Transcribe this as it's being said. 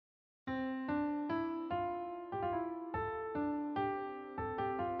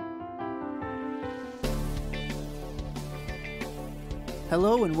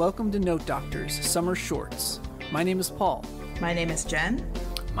Hello and welcome to Note Doctors Summer Shorts. My name is Paul. My name is Jen.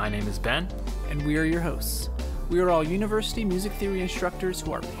 My name is Ben. And we are your hosts. We are all university music theory instructors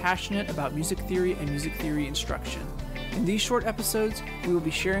who are passionate about music theory and music theory instruction. In these short episodes, we will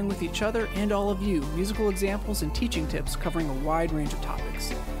be sharing with each other and all of you musical examples and teaching tips covering a wide range of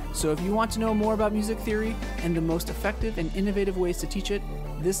topics. So if you want to know more about music theory and the most effective and innovative ways to teach it,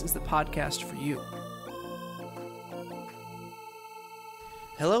 this is the podcast for you.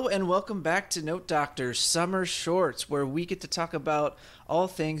 Hello and welcome back to Note Doctors Summer Shorts, where we get to talk about all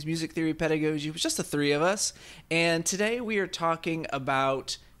things music theory pedagogy. It's just the three of us, and today we are talking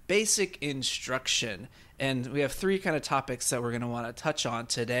about basic instruction, and we have three kind of topics that we're going to want to touch on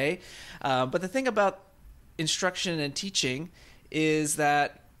today. But the thing about instruction and teaching is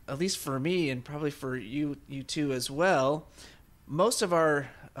that, at least for me and probably for you too as well, most of our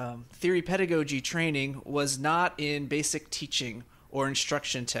theory pedagogy training was not in basic teaching or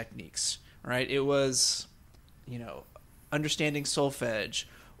instruction techniques, right? It was, understanding solfege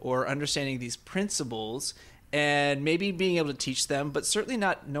or understanding these principles and maybe being able to teach them, but certainly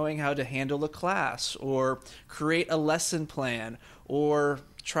not knowing how to handle a class or create a lesson plan or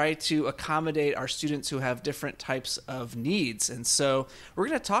try to accommodate our students who have different types of needs. And so we're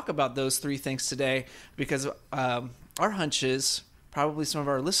going to talk about those three things today because our hunch is probably some of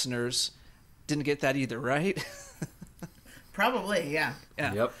our listeners didn't get that either, right? Probably, yeah.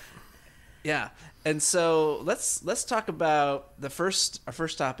 Yep. Yeah. And so let's talk about our first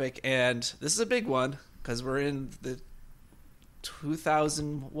topic, and this is a big one because we're in the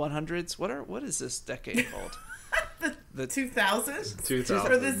 2100s. What is this decade called? the 2000s? 2000.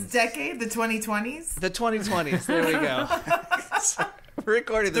 For this decade, the 2020s? The 2020s. There we go. So we're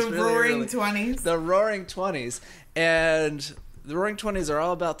recording this The really roaring early. 20s? The roaring 20s. And the roaring 20s are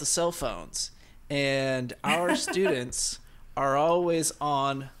all about the cell phones. And our students are always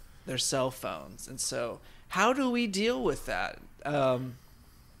on their cell phones. And so how do we deal with that?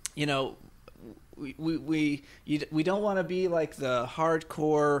 We don't want to be like the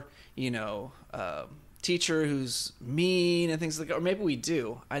hardcore, teacher who's mean and things like that. Or maybe we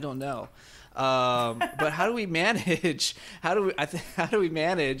do. I don't know. But how do we manage? How do we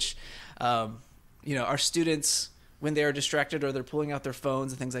manage? Our students when they are distracted or they're pulling out their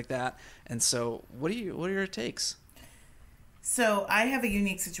phones and things like that. And so, what are your takes? So I have a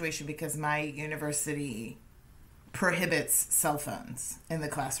unique situation because my university prohibits cell phones in the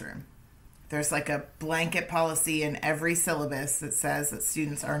classroom. There's like a blanket policy in every syllabus that says that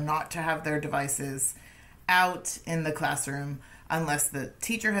students are not to have their devices out in the classroom unless the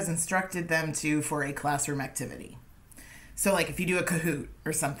teacher has instructed them to for a classroom activity. So like if you do a Kahoot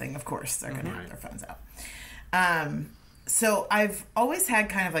or something, of course, they're going to have their phones out. So I've always had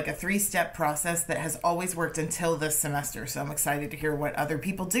kind of like a 3-step process that has always worked until this semester. So I'm excited to hear what other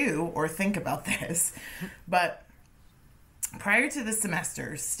people do or think about this. But prior to this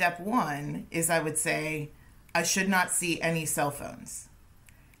semester, step 1 is I would say I should not see any cell phones.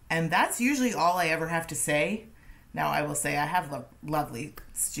 And that's usually all I ever have to say. Now I will say I have lovely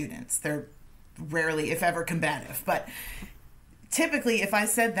students. They're rarely, if ever, combative. But typically, if I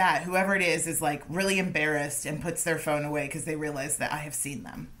said that, whoever it is like really embarrassed and puts their phone away because they realize that I have seen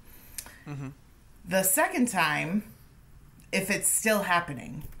them. Mm-hmm. The second time, if it's still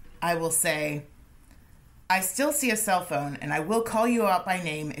happening, I will say, I still see a cell phone and I will call you out by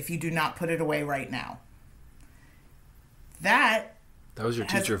name if you do not put it away right now. That was your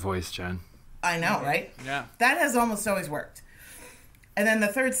teacher voice, Jen. I know, right? Yeah. That has almost always worked. And then the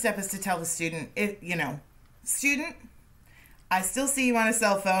third step is to tell the student, student, I still see you on a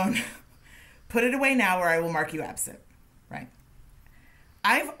cell phone. Put it away now or I will mark you absent. Right?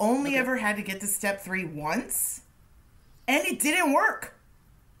 I've only ever had to get to step 3 once, and it didn't work.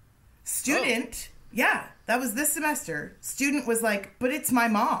 Student, that was this semester. Student was like, but it's my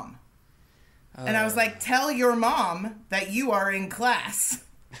mom. And I was like, tell your mom that you are in class.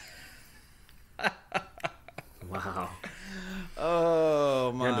 Wow.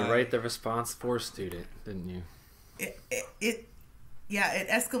 Oh, my. You had to write the response for student, didn't you? It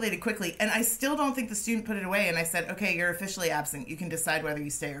escalated quickly, and I still don't think the student put it away. And I said, okay, you're officially absent. You can decide whether you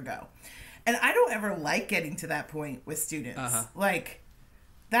stay or go. And I don't ever like getting to that point with students. Like,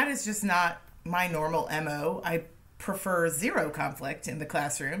 that is just not my normal MO. I prefer zero conflict in the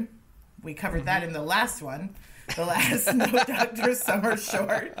classroom. We covered that in the last one, the last No Doctor Summer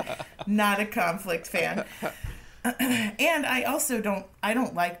Short. Not a conflict fan. And I also don't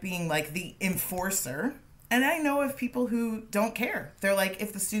like being like the enforcer. And I know of people who don't care. They're like,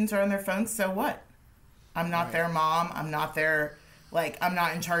 if the students are on their phones, so what? I'm not their mom. I'm not their, I'm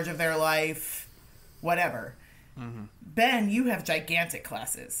not in charge of their life, whatever. Mm-hmm. Ben, you have gigantic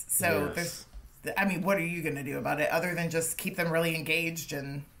classes. So Yes. what are you going to do about it other than just keep them really engaged,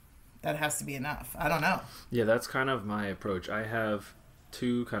 and that has to be enough? I don't know. Yeah, that's kind of my approach. I have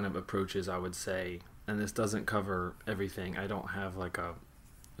two kind of approaches, I would say, and this doesn't cover everything. I don't have like a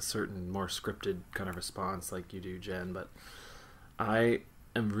certain more scripted kind of response like you do, Jen, but I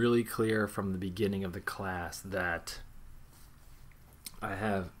am really clear from the beginning of the class that I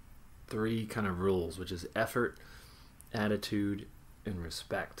have three kind of rules, which is effort, attitude, and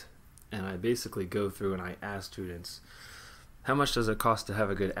respect. And I basically go through and I ask students, how much does it cost to have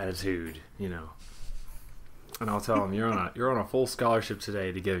a good attitude, And I'll tell them, you're on a full scholarship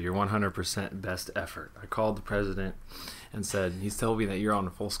today to give your 100% best effort. I called the president and said, he's told me that you're on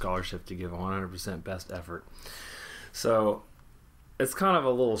a full scholarship to give a 100% best effort. So it's kind of a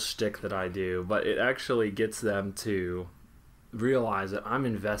little shtick that I do, but it actually gets them to realize that I'm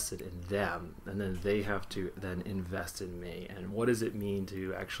invested in them, and then they have to then invest in me. And what does it mean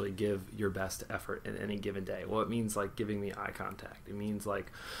to actually give your best effort in any given day? Well, it means like giving me eye contact. It means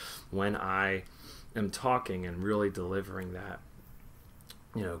like when I am talking and really delivering that,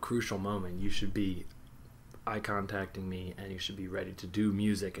 crucial moment, you should be eye contacting me, and you should be ready to do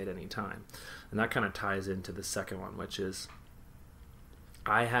music at any time. And that kind of ties into the second one, which is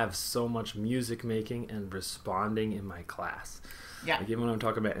I have so much music making and responding in my class. Yeah. Like even when I'm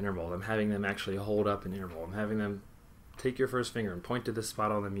talking about interval, I'm having them actually hold up an interval. I'm having them take your first finger and point to this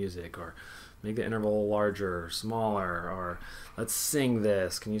spot on the music, or make the interval larger or smaller, or let's sing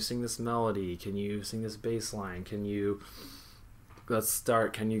this. Can you sing this melody? Can you sing this bass line? Let's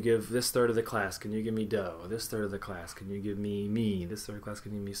start. Can you give this third of the class? Can you give me do? This third of the class, can you give me? This third of the class,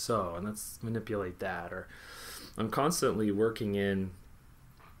 can you give me so? And let's manipulate that. Or I'm constantly working in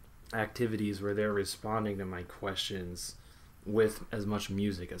activities where they're responding to my questions with as much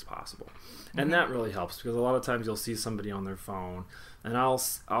music as possible. And that really helps, because a lot of times you'll see somebody on their phone and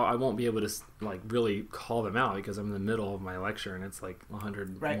I won't be able to like really call them out because I'm in the middle of my lecture and it's like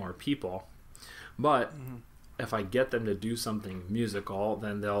 100 more people. But if I get them to do something musical,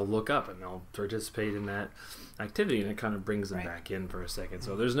 then they'll look up and they'll participate in that activity, and it kind of brings them back in for a second.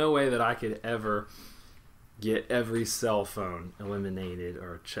 So there's no way that I could ever get every cell phone eliminated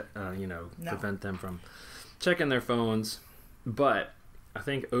or prevent them from checking their phones. But I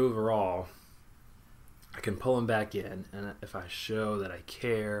think overall I can pull them back in, and if I show that I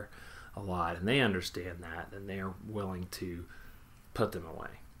care a lot and they understand that, then they're willing to put them away.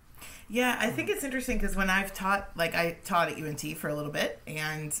 Yeah, I think it's interesting because when I've taught, like I taught at UNT for a little bit,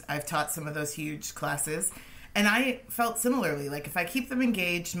 and I've taught some of those huge classes, and I felt similarly. Like if I keep them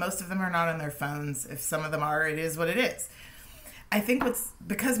engaged, most of them are not on their phones. If some of them are, it is what it is. I think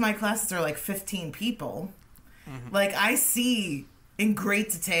because my classes are like 15 people, like I see in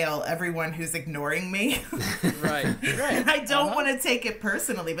great detail everyone who's ignoring me. Right. And I don't want to take it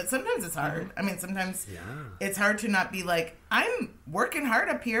personally, but sometimes it's hard. I mean, sometimes it's hard to not be like, I'm working hard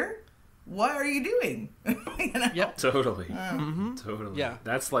up here. What are you doing? Yep. Totally. Totally. Yeah.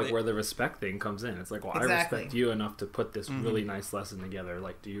 That's like where the respect thing comes in. It's like, well, Exactly. I respect you enough to put this really nice lesson together.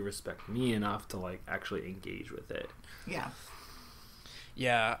 Like, do you respect me enough to like actually engage with it? Yeah.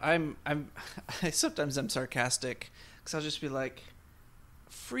 Yeah, sometimes I'm sarcastic because I'll just be like,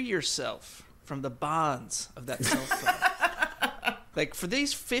 free yourself from the bonds of that cell phone. Like for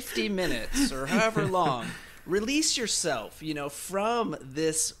these 50 minutes or however long, release yourself, from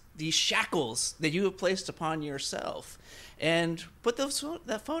these shackles that you have placed upon yourself, and put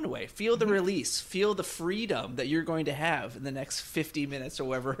that phone away. Feel the release. Feel the freedom that you're going to have in the next 50 minutes or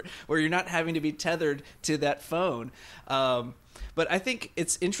whatever, where you're not having to be tethered to that phone. But I think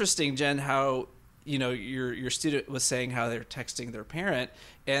it's interesting, Jen, how your student was saying how they're texting their parent,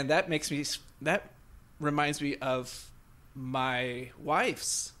 and that reminds me of my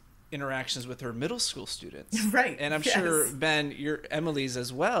wife's interactions with her middle school students. Right. And I'm sure, Ben, your Emily's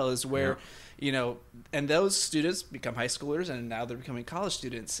as well, is where, and those students become high schoolers and now they're becoming college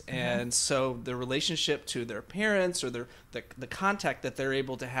students. And so the relationship to their parents, or the contact that they're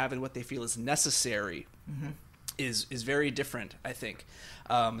able to have and what they feel is necessary is very different, I think.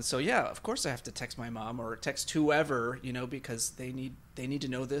 So yeah, of course I have to text my mom or text whoever, because they need to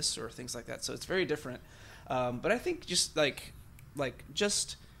know this or things like that. So it's very different. But I think just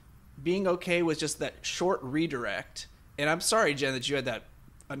just being okay with just that short redirect. And I'm sorry, Jen, that you had that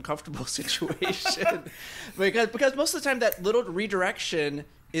uncomfortable situation because most of the time that little redirection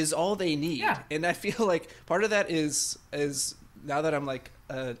is all they need. Yeah. And I feel like part of that is now that I'm like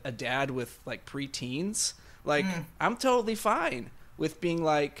a dad with like preteens, I'm totally fine with being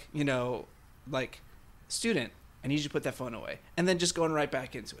like, like, student, I need you to put that phone away, and then just going right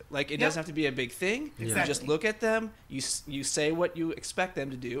back into it. Like, it doesn't have to be a big thing. Exactly. You just look at them, you say what you expect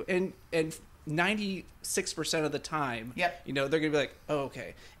them to do, and 96% of the time, you know, they're gonna be like, oh,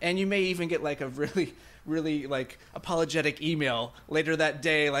 okay. And you may even get like a really like apologetic email later that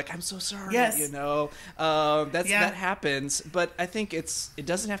day, like, I'm so sorry. You know, that happens. But I think it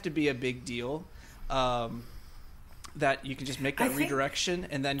doesn't have to be a big deal. That you can just make that redirection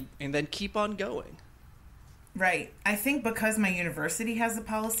and then keep on going. Right. I think because my university has a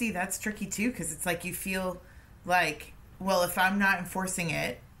policy, that's tricky too, because it's like you feel like, well, if I'm not enforcing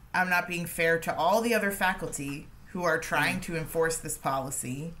it, I'm not being fair to all the other faculty who are trying to enforce this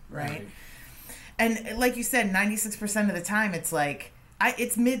policy, right? And like you said, 96% of the time, it's like,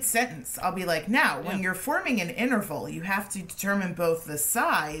 it's mid-sentence. I'll be like, now, when you're forming an interval, you have to determine both the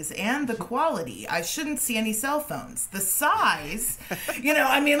size and the quality. I shouldn't see any cell phones. The size, you know,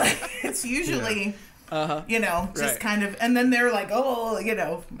 I mean, like, it's usually... you know, just kind of, and then they're like, oh, you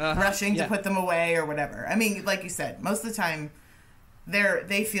know, rushing to put them away or whatever. I mean, like you said, most of the time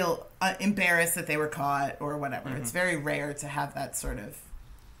they feel embarrassed that they were caught or whatever. It's very rare to have that sort of,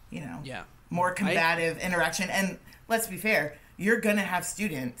 you know, more combative interaction. And let's be fair, you're going to have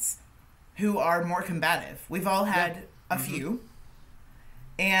students who are more combative. We've all had a few.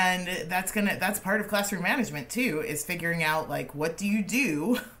 And that's part of classroom management too, is figuring out, like, what do you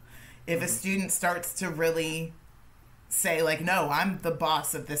do if a student starts to really say, like, no, I'm the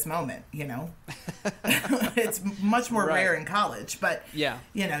boss of this moment, you know? It's much more rare in college, but, you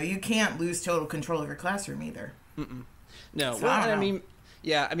know, you can't lose total control of your classroom either. No, so, well, I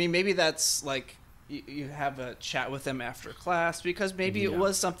mean, maybe that's, like, you have a chat with them after class, because maybe it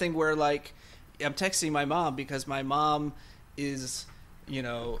was something where, like, I'm texting my mom because my mom is, you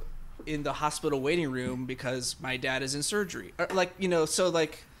know, in the hospital waiting room because my dad is in surgery. Or, like, you know, so,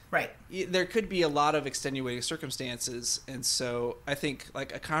 like... Right. There could be a lot of extenuating circumstances, and so I think,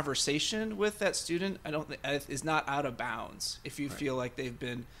 like, a conversation with that student, is not out of bounds if you feel like they've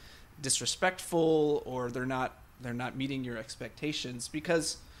been disrespectful or they're not meeting your expectations,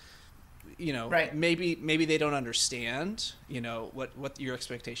 because, you know, maybe they don't understand, you know, what your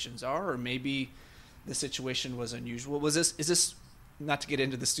expectations are, or maybe the situation was unusual. Is this not to get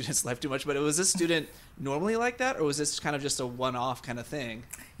into the student's life too much, but was this student normally like that, or was this kind of just a one-off kind of thing?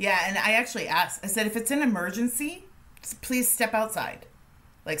 Yeah, and I actually asked, I said, if it's an emergency, please step outside.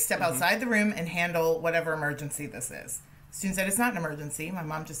 Like, step outside the room and handle whatever emergency this is. The student said, it's not an emergency. My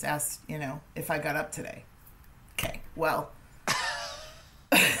mom just asked, you know, if I got up today. Okay, well.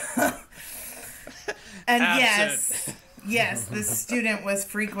 And yes, this student was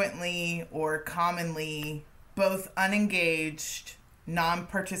frequently or commonly both unengaged,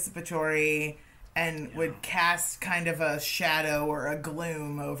 non-participatory, and would cast kind of a shadow or a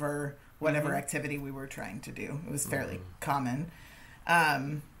gloom over whatever activity we were trying to do. It was fairly common.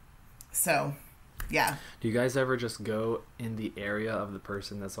 So, yeah. Do you guys ever just go in the area of the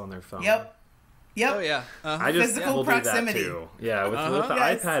person that's on their phone? Yep. Oh, yeah. I just physical proximity. Do that too. Yeah, with the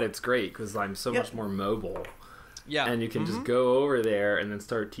iPad, it's great because I'm so much more mobile. Yeah. And you can just go over there and then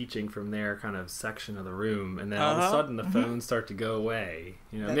start teaching from their kind of section of the room. And then all of a sudden the phones start to go away.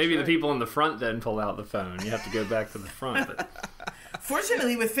 You know, maybe the people in the front then pull out the phone. You have to go back to the front. But...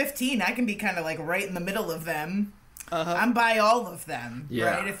 Fortunately, with 15, I can be kind of like right in the middle of them. I'm by all of them,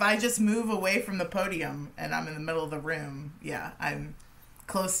 right? If I just move away from the podium and I'm in the middle of the room, I'm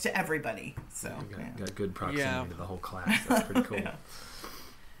close to everybody. So got good proximity to the whole class. That's pretty cool.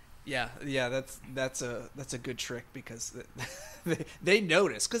 Yeah, that's a good trick, because they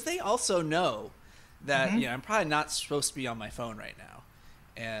notice, because they also know that you know, I'm probably not supposed to be on my phone right now,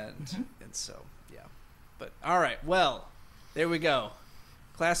 and so but all right, well, there we go,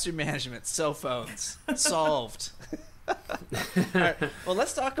 classroom management, cell phones solved. All right, well,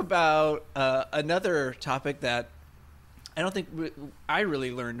 let's talk about another topic that I don't think I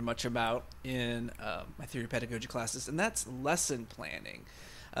really learned much about in my theory of pedagogy classes, and that's lesson planning.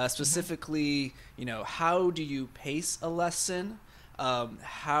 Specifically, you know, how do you pace a lesson?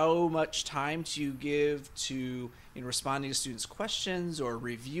 How much time do you give to responding to students' questions or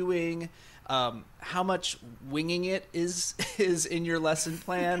reviewing? How much winging it is in your lesson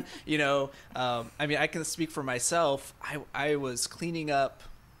plan? You know, I mean, I can speak for myself. I was cleaning up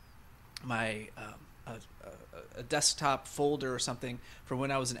my a desktop folder or something from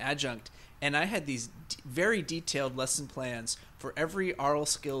when I was an adjunct, and I had these very detailed lesson plans for every aural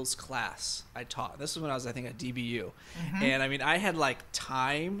skills class I taught. This was when I was, I think, at DBU. And I mean, I had like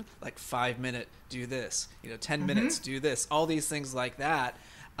time, like 5 minute, do this, 10 minutes, do this, all these things like that.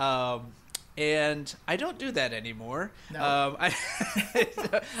 And I don't do that anymore. No. I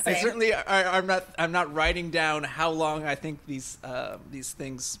certainly I'm not writing down how long I think these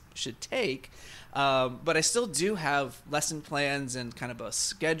things should take. But I still do have lesson plans and kind of a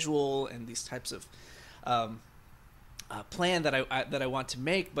schedule and these types of plan that I want to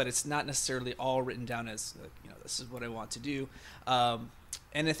make. But it's not necessarily all written down as this is what I want to do.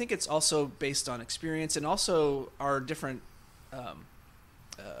 And I think it's also based on experience and also our different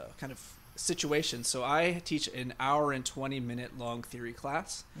kind of situations. So I teach an hour and 20-minute long theory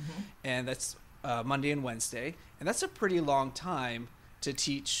class, and that's Monday and Wednesday, and that's a pretty long time to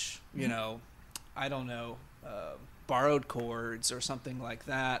teach. I don't know, borrowed chords or something like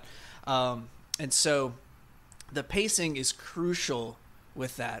that, and so the pacing is crucial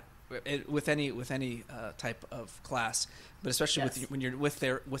with that. With any type of class, but especially when you're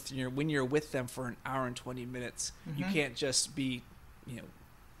with them for an hour and 20 minutes, you can't just be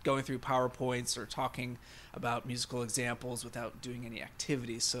going through PowerPoints or talking about musical examples without doing any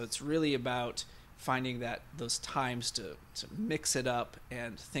activities. So it's really about finding those times to mix it up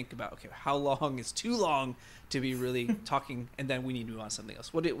and think about, okay, how long is too long to be really talking, and then we need to move on to something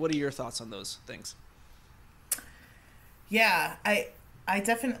else. What are your thoughts on those things? Yeah, I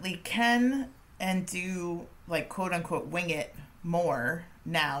definitely can and do, like, quote unquote wing it more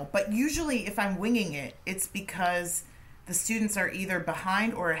now, but usually if I'm winging it, it's because the students are either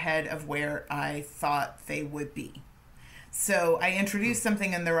behind or ahead of where I thought they would be. So I introduce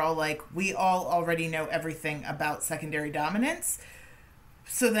something and they're all like, we all already know everything about secondary dominance.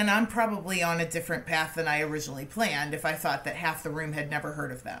 So then I'm probably on a different path than I originally planned if I thought that half the room had never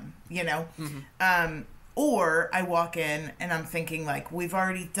heard of them, Or I walk in and I'm thinking, like, we've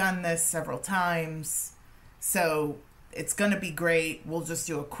already done this several times, so it's going to be great. We'll just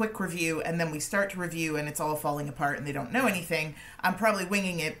do a quick review, and then we start to review and it's all falling apart and they don't know anything. I'm probably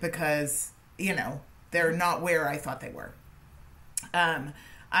winging it because, they're not where I thought they were.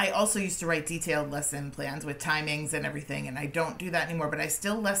 I also used to write detailed lesson plans with timings and everything, and I don't do that anymore, but I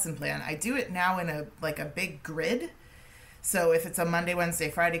still lesson plan. I do it now in a big grid. So if it's a Monday, Wednesday,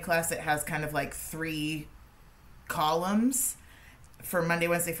 Friday class, it has kind of like 3 columns for Monday,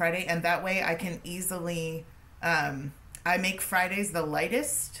 Wednesday, Friday. And that way I can easily, I make Fridays the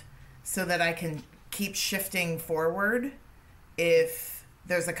lightest so that I can keep shifting forward if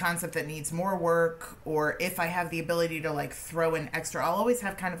there's a concept that needs more work, or if I have the ability to, like, throw in extra. I'll always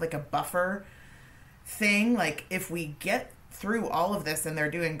have kind of like a buffer thing. Like, if we get through all of this and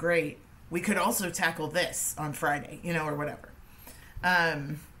they're doing great, we could also tackle this on Friday, or whatever.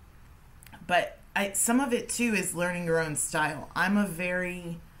 But some of it, too, is learning your own style. I'm a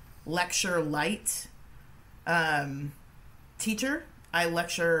very lecture light teacher.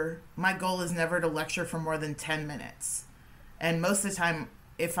 My goal is never to lecture for more than 10 minutes. And most of the time,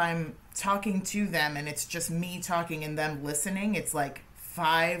 if I'm talking to them and it's just me talking and them listening, it's like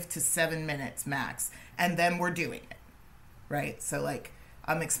 5 to 7 minutes max. And then we're doing it, right? So, like,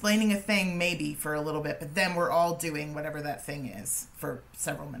 I'm explaining a thing maybe for a little bit, but then we're all doing whatever that thing is for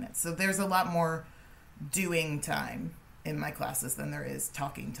several minutes. So there's a lot more doing time in my classes than there is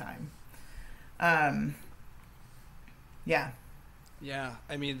talking time. Yeah. Yeah,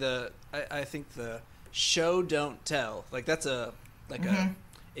 I mean, I think the show don't tell, like, that's a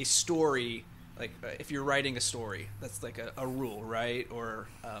story. Like, if you're writing a story, that's like a rule, right? Or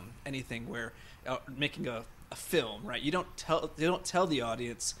anything where making a film, right? They don't tell the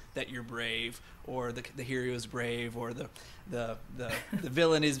audience that you're brave, or the hero is brave, or the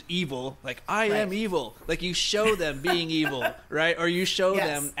villain is evil. Like, I am evil. Like, you show them being evil, right? Or you show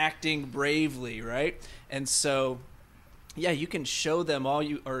them acting bravely, right? And so, yeah, you can show them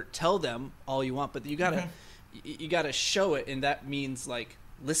or tell them all you want, but you gotta show it, and that means, like,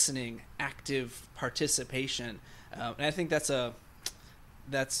 listening, active participation, and I think that's a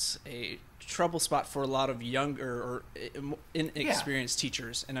trouble spot for a lot of younger or inexperienced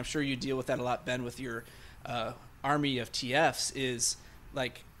teachers, and I'm sure you deal with that a lot, Ben, with your army of TFs. Is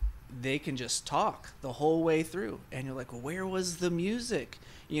like, they can just talk the whole way through, and you're like, well, where was the music?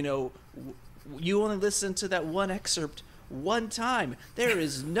 You only listened to that one excerpt one time. There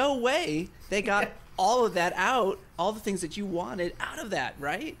is no way they got all of that out, all the things that you wanted out of that,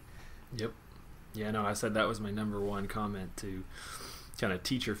 right? Yep. Yeah, no, I said that was my number one comment to kind of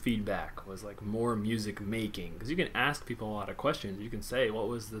teacher feedback, was like more music making, because you can ask people a lot of questions. You can say, what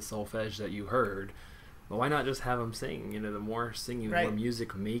was the solfege that you heard? Well, why not just have them sing? The more singing, the more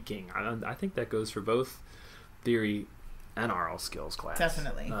music making. I think that goes for both theory and aural skills class.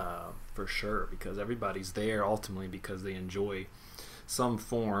 Definitely. For sure, because everybody's there ultimately because they enjoy some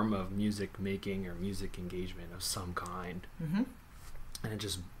form of music making or music engagement of some kind. and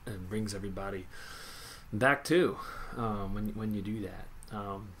it brings everybody back to when you do that.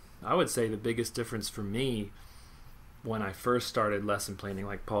 I would say the biggest difference for me when I first started lesson planning,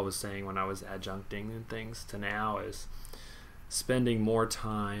 like Paul was saying, when I was adjuncting and things, to now is spending more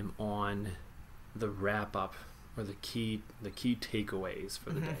time on the wrap up or the key takeaways for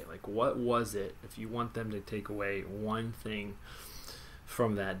the day. Like, what was it? If you want them to take away one thing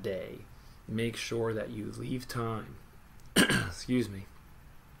from that day, make sure that you leave time excuse me,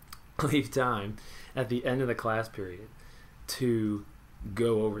 leave time at the end of the class period to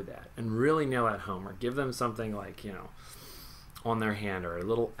go over that and really nail that home, or give them something like, on their hand, or a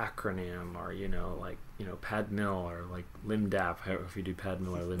little acronym, or PADMIL, or like LIMDAP, if you do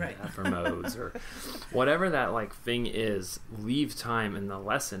PADMIL or LIMDAP, or MOS, or whatever that like thing is. Leave time in the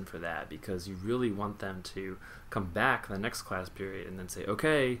lesson for that, because you really want them to come back the next class period and then say,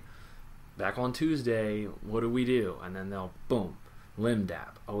 okay, back on Tuesday, what do we do? And then they'll boom,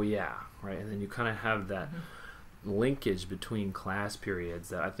 LIMDAP, oh yeah, right? And then you kind of have that linkage between class periods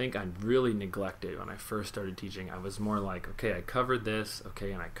that I think I really neglected when I first started teaching. I was more like, okay, I covered this,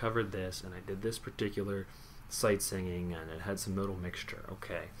 okay, and I covered this, and I did this particular sight singing, and it had some modal mixture,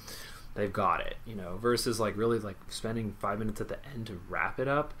 okay, they've got it, versus like really like spending 5 minutes at the end to wrap it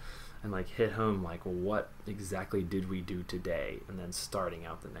up and like hit home, like, well, what exactly did we do today, and then starting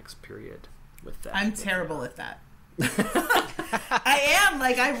out the next period with that. I'm terrible at that. I am,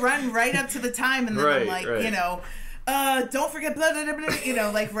 like, I run right up to the time, and then I'm like, don't forget blah, blah, blah, blah,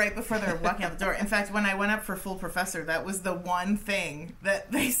 like right before they're walking out the door. In fact, when I went up for full professor, that was the one thing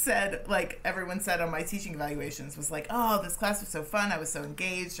that they said, like everyone said on my teaching evaluations, was like, oh, this class was so fun, I was so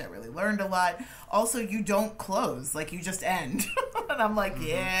engaged, I really learned a lot. Also, you don't close, like, you just end. And I'm like,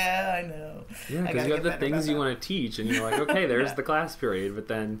 yeah, I know. Yeah, because you have the things you want to teach, and you're like, okay, there's the class period, but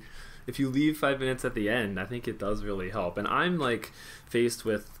then if you leave 5 minutes at the end, I think it does really help. And I'm like faced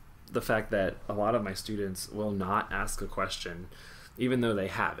with the fact that a lot of my students will not ask a question, even though they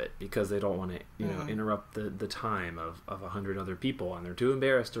have it, because they don't want to, interrupt the time of 100 other people, and they're too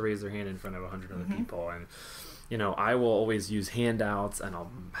embarrassed to raise their hand in front of 100 other people. And I will always use handouts, and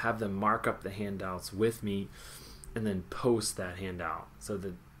I'll have them mark up the handouts with me, and then post that handout so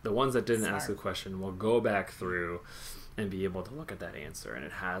that the ones that didn't ask a question will go back through and be able to look at that answer, and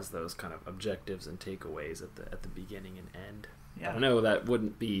it has those kind of objectives and takeaways at the beginning and end. Yeah. I know that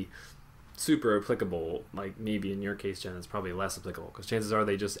wouldn't be super applicable. Like, maybe in your case, Jen, it's probably less applicable, because chances are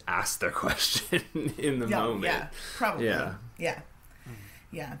they just ask their question in the moment. Yeah, probably.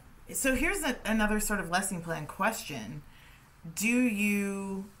 Yeah. So here's another sort of lesson plan question.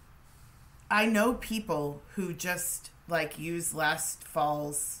 I know people who just like use last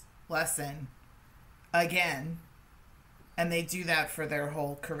fall's lesson again, and they do that for their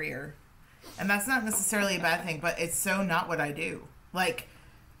whole career. And that's not necessarily a bad thing, but it's so not what I do. Like,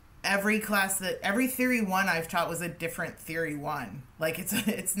 every Theory 1 I've taught was a different Theory 1. Like,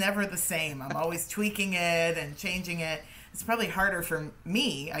 it's never the same. I'm always tweaking it and changing it. It's probably harder for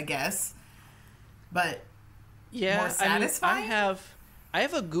me, I guess, but more satisfying. I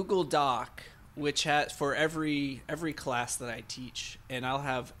have a Google Doc which has for every class that I teach, and I'll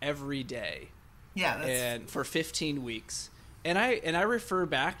have every day. Yeah, and for 15 weeks. And I refer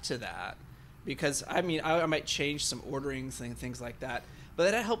back to that, because I might change some orderings and things like that,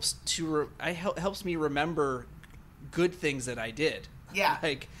 but that helps helps me remember good things that I did. Yeah.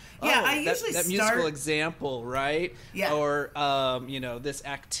 Like, I usually that musical example, right? Yeah. Or this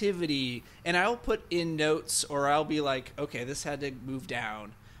activity, and I'll put in notes, or I'll be like, okay, this had to move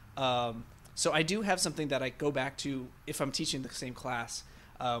down. So I do have something that I go back to if I'm teaching the same class.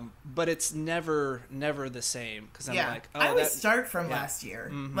 But it's never the same, because I'm like, I always start from last year.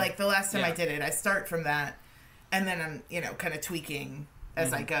 Mm-hmm. Like, the last time I did it, I start from that, and then I'm kind of tweaking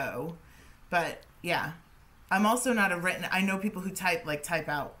as I go. But yeah, I'm also not I know people who type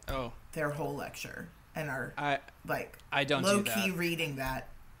out their whole lecture and are I don't low do key that. reading that.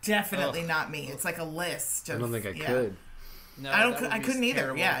 Definitely not me. It's like a list. I don't think I could. No, I couldn't either.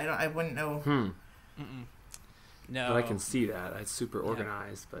 terrible. Yeah, I wouldn't know. No, but I can see that. It's super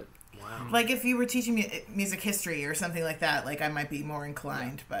organized, but wow. Like, if you were teaching music history or something like that, like, I might be more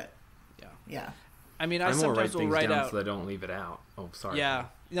inclined, but yeah. I mean, I sometimes will write out so I don't leave it out. Oh, sorry. Yeah,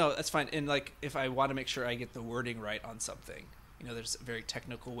 no, that's fine. And like, if I want to make sure I get the wording right on something, there's a very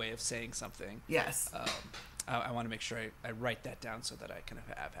technical way of saying something. Yes. I want to make sure I write that down so that I kind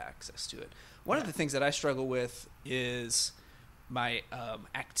of have access to it. One of the things that I struggle with is my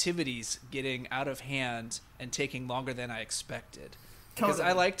activities getting out of hand and taking longer than I expected. Because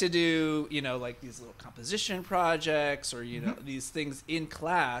I like to do, like these little composition projects, or, these things in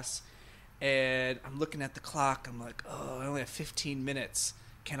class. and I'm looking at the clock. I'm like, oh, I only have 15 minutes.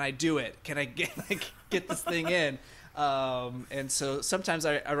 Can I do it? Can I get this thing in? And so sometimes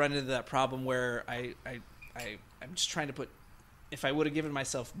I run into that problem where I'm just trying to put. If I would have given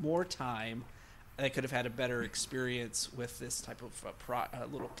myself more time, I could have had a better experience with this type of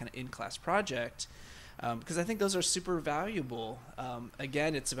little kind of in-class project. Because I think those are super valuable.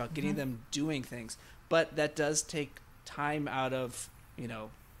 Again, it's about getting them doing things, but that does take time out of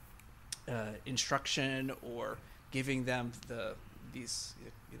instruction or giving them the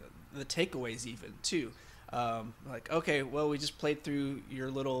takeaways even too. Like, okay, well, we just played through your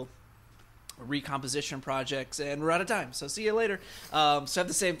little recomposition projects and we're out of time, so see you later. So I have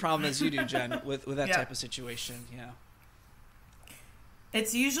the same problem as you do, Jen, with that type of situation. Yeah,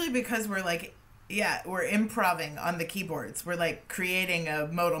 it's usually because we're like, we're improvising on the keyboards. We're like creating a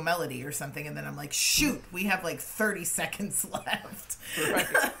modal melody or something, and then I'm like, shoot, we have like 30 seconds left. Right.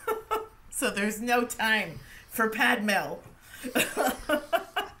 So there's no time for pad mill.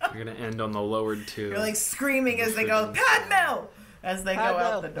 You're gonna end on the lowered two. You're like screaming as they go, pad mill, as they go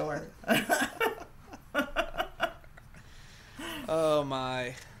out the door. Oh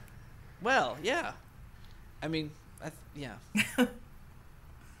my. Well, yeah. I mean, yeah.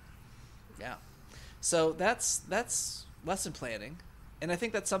 Yeah. So that's lesson planning, and I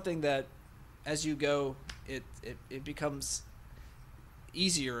think that's something that, as you go, it becomes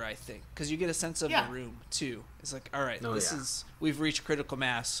easier, I think, because you get a sense of the room too. It's like, all right, we've reached critical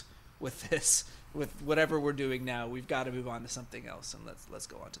mass with this, with whatever we're doing now. We've got to move on to something else, and let's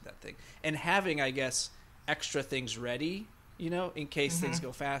go on to that thing. And having, I guess, extra things ready, in case things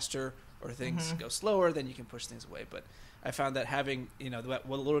go faster or things go slower, then you can push things away. But I found that having that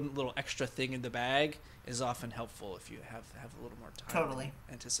little extra thing in the bag is often helpful if you have a little more time than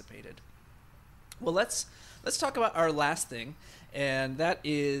anticipated. Well, let's talk about our last thing, and that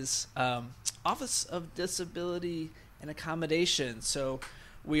is Office of Disability and Accommodation. So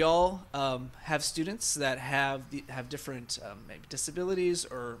we all have students that have different maybe disabilities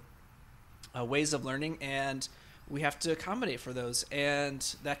or ways of learning, and we have to accommodate for those,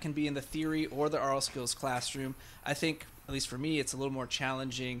 and that can be in the theory or the aural skills classroom. I think, at least for me, it's a little more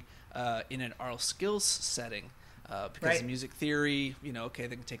challenging in an aural skills setting because in music theory, they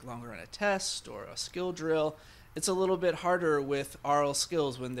can take longer on a test or a skill drill. It's a little bit harder with aural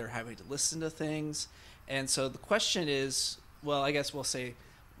skills when they're having to listen to things. And so the question is, well, I guess we'll say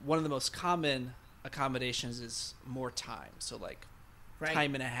one of the most common accommodations is more time. So like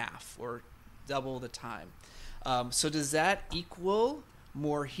time and a half or double the time. So does that equal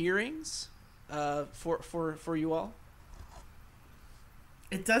more hearings for you all?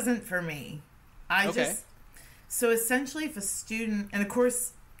 It doesn't for me. So essentially if a student, and of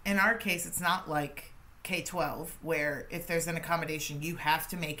course in our case it's not like K-12 where if there's an accommodation you have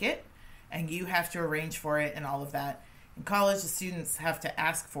to make it and you have to arrange for it and all of that. In college the students have to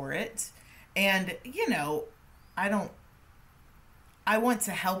ask for it, and I want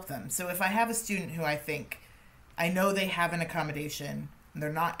to help them. So if I have a student who I know they have an accommodation and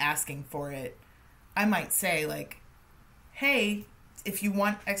they're not asking for it, I might say like, hey, if you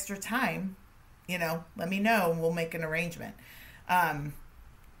want extra time, let me know and we'll make an arrangement.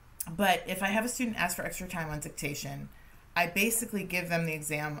 But if I have a student ask for extra time on dictation, I basically give them the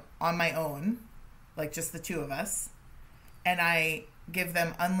exam on my own, like just the two of us, and I give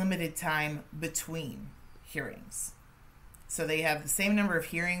them unlimited time between hearings. So they have the same number of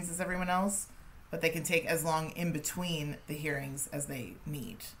hearings as everyone else, but they can take as long in between the hearings as they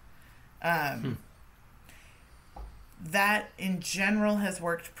need. That in general has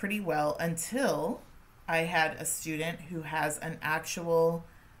worked pretty well until I had a student who has an actual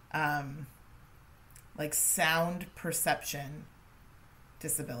sound perception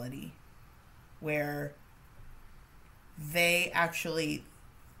disability where they actually,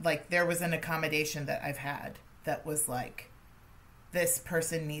 there was an accommodation that I've had that was like, this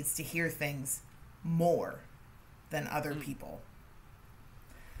person needs to hear things more than other people.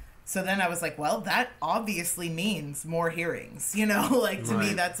 So then I was like, well, that obviously means more hearings, to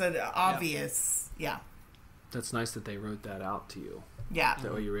me, that's an obvious, That's nice that they wrote that out to you. Yeah.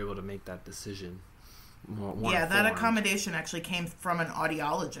 That way you were able to make that decision. More that informed. accommodation actually came from an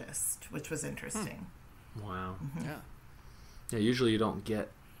audiologist, which was interesting. Wow. Mm-hmm. Yeah, usually you don't get,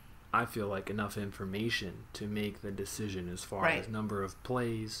 I feel like, enough information to make the decision as far as number of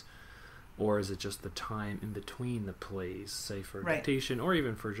plays, or is it just the time in between the plays, say for dictation, or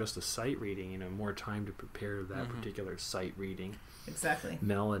even for just a sight reading, more time to prepare that particular sight reading. Exactly.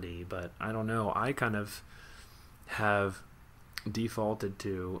 Melody. But I don't know, I kind of have defaulted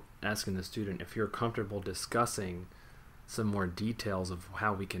to asking the student if you're comfortable discussing some more details of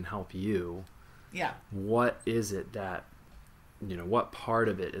how we can help you. Yeah. What is it that, what part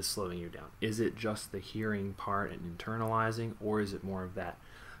of it is slowing you down? Is it just the hearing part and internalizing, or is it more of that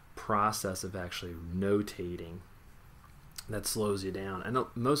process of actually notating that slows you down? I know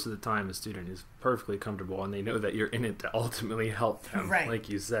most of the time a student is perfectly comfortable and they know that you're in it to ultimately help them, right. like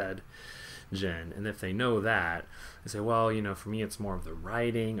you said, Jen. And if they know that, they say, well, for me it's more of the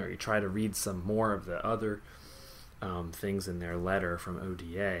writing, or you try to read some more of the other things in their letter from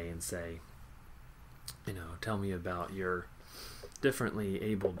ODA and say, tell me about your differently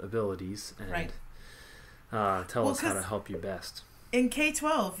abled abilities, and right. tell us how to help you best. In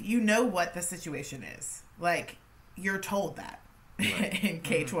K-12, you know what the situation is. Like, you're told that right. in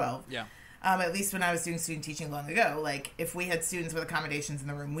K-12. Mm-hmm. Yeah. At least when I was doing student teaching long ago, like, if we had students with accommodations in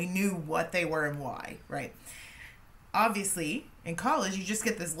the room, we knew what they were and why, right? Obviously, in college, you just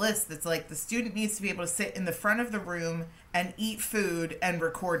get this list that's like, the student needs to be able to sit in the front of the room and eat food and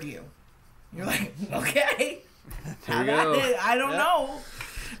record you. You're like, okay. There you go. I don't know.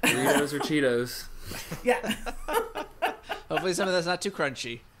 Doritos or Cheetos. Yeah. Hopefully some of that's not too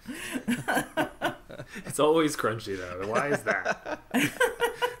crunchy. It's always crunchy, though. Why is that?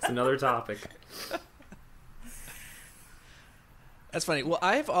 It's another topic. That's funny. Well,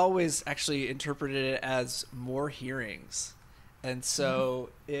 I've always actually interpreted it as more hearings. And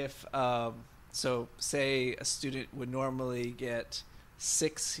so if, say a student would normally get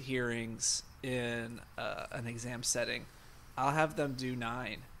 6 hearings in an exam setting, I'll have them do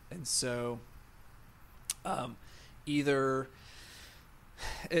 9. And so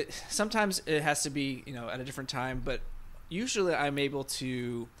sometimes it has to be, at a different time, but usually I'm able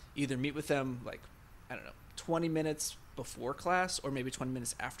to either meet with them 20 minutes before class, or maybe 20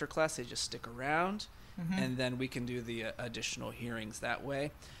 minutes after class. They just stick around, and then we can do the additional hearings that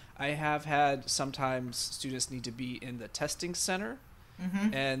way. I have had sometimes students need to be in the testing center,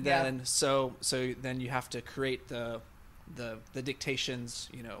 and then so then you have to create the dictations,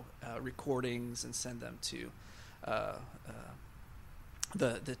 recordings, and send them to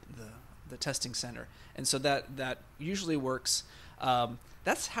the testing center. And so that usually works.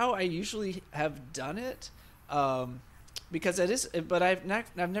 That's how I usually have done it. Because it is, but I've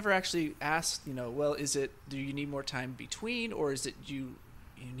never actually asked, well, do you need more time between, or is it you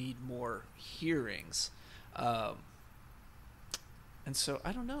need more hearings? And so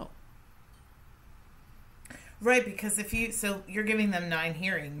I don't know. Right, because you're giving them 9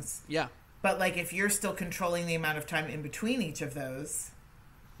 hearings. Yeah. But if you're still controlling the amount of time in between each of those,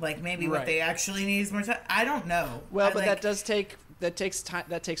 maybe right. what they actually need is more time. I don't know. Well, but that takes time.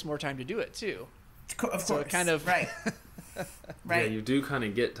 That takes more time to do it too. Of so course. Kind of right. Right. Yeah, you do kind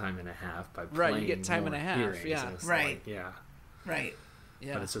of get time and a half by playing. Right, you get time and a half. Hearings, yeah. Right. Yeah. Right.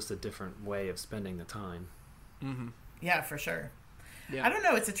 Yeah. But it's just a different way of spending the time. Mm-hmm. Yeah, for sure. Yeah. I don't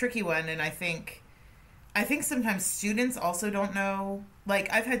know. It's a tricky one, and I think sometimes students also don't know.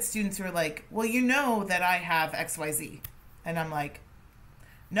 I've had students who are like, well, that I have XYZ. And I'm like,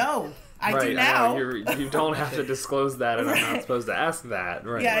 no, I do now. You don't have to disclose that, and right. I'm not supposed to ask that.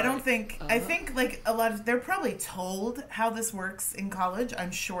 Right. Yeah, I don't think... I think, a lot of... They're probably told how this works in college.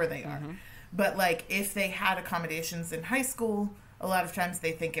 I'm sure they are. Mm-hmm. But, if they had accommodations in high school, a lot of times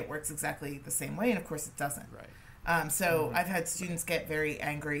they think it works exactly the same way, and of course it doesn't. Right. So I've had students get very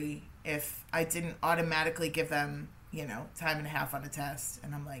angry if I didn't automatically give them, time and a half on a test.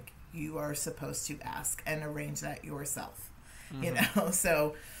 And I'm like, you are supposed to ask and arrange that yourself.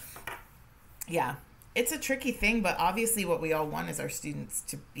 So yeah, it's a tricky thing, but obviously what we all want is our students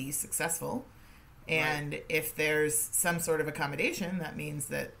to be successful. And right. if there's some sort of accommodation, that means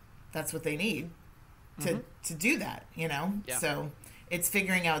that that's what they need to do that, Yeah. So it's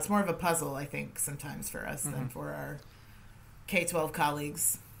figuring out, it's more of a puzzle, I think, sometimes for us than for our K-12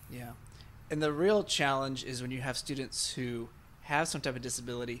 colleagues. Yeah. And the real challenge is when you have students who have some type of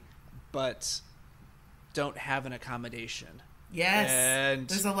disability, but don't have an accommodation. Yes, and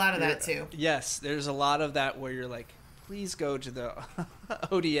there's a lot of that too. Yes, there's a lot of that where you're like, please go to the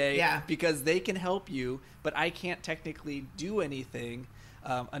ODA because they can help you, but I can't technically do anything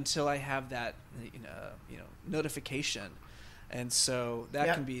until I have that notification. And so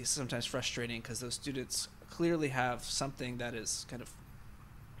that can be sometimes frustrating because those students clearly have something that is kind of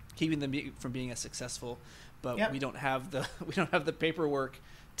keeping them from being as successful, but we don't have the paperwork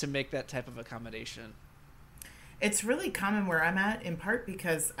to make that type of accommodation. It's really common where I'm at, in part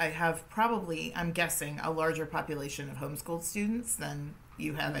because I have probably, I'm guessing, a larger population of homeschooled students than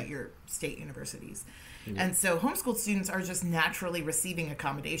you have at your state universities. Yeah. And so homeschooled students are just naturally receiving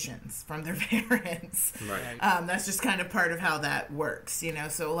accommodations from their parents. Right. That's just kind of part of how that works,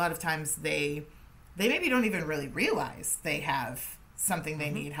 So a lot of times they they maybe don't even really realize they have something they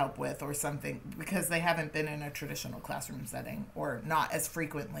need help with or something because they haven't been in a traditional classroom setting or not as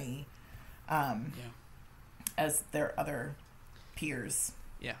frequently as their other peers.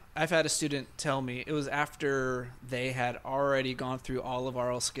 Yeah. I've had a student tell me, it was after they had already gone through all of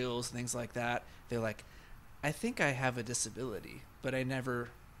aural skills, things like that. They're like, I think I have a disability, but I never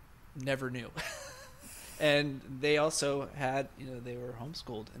knew. And they also had, they were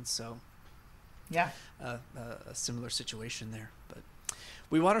homeschooled. And so, yeah, a similar situation there. But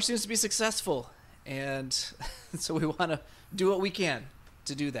we want our students to be successful. And so we want to do what we can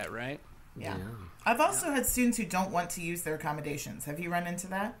to do that, right? Yeah. I've also had students who don't want to use their accommodations. Have you run into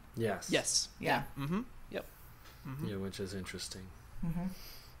that? Yes. Yes. Yeah. Mm-hmm. Yep. Mm-hmm. Yeah, which is interesting. Mm-hmm.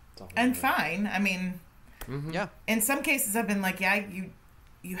 And fine. I mean, yeah. In some cases, I've been like, yeah,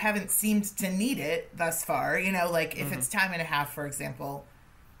 you haven't seemed to need it thus far. Like if it's time and a half, for example,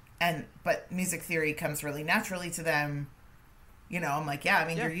 but music theory comes really naturally to them. I'm like, yeah, I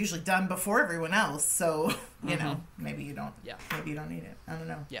mean, you're usually done before everyone else. So, maybe you don't. Yeah. Maybe you don't need it. I don't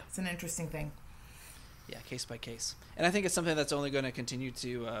know. Yeah. It's an interesting thing. Yeah, case by case. And I think it's something that's only going to continue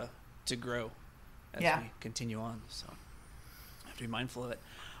to grow as we continue on. So I have to be mindful of it.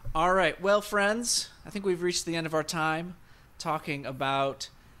 All right. Well, friends, I think we've reached the end of our time talking about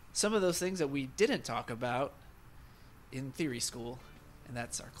some of those things that we didn't talk about in theory school. And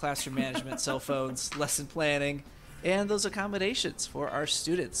that's our classroom management, cell phones, lesson planning, and those accommodations for our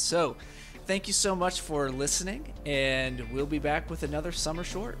students. So thank you so much for listening, and we'll be back with another Summer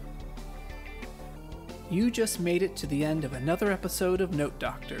Short. You just made it to the end of another episode of Note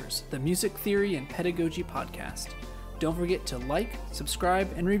Doctors, the music theory and pedagogy podcast. Don't forget to like,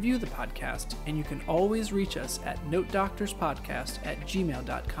 subscribe, and review the podcast, and you can always reach us at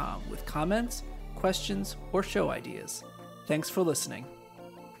notedoctorspodcast@gmail.com with comments, questions, or show ideas. Thanks for listening.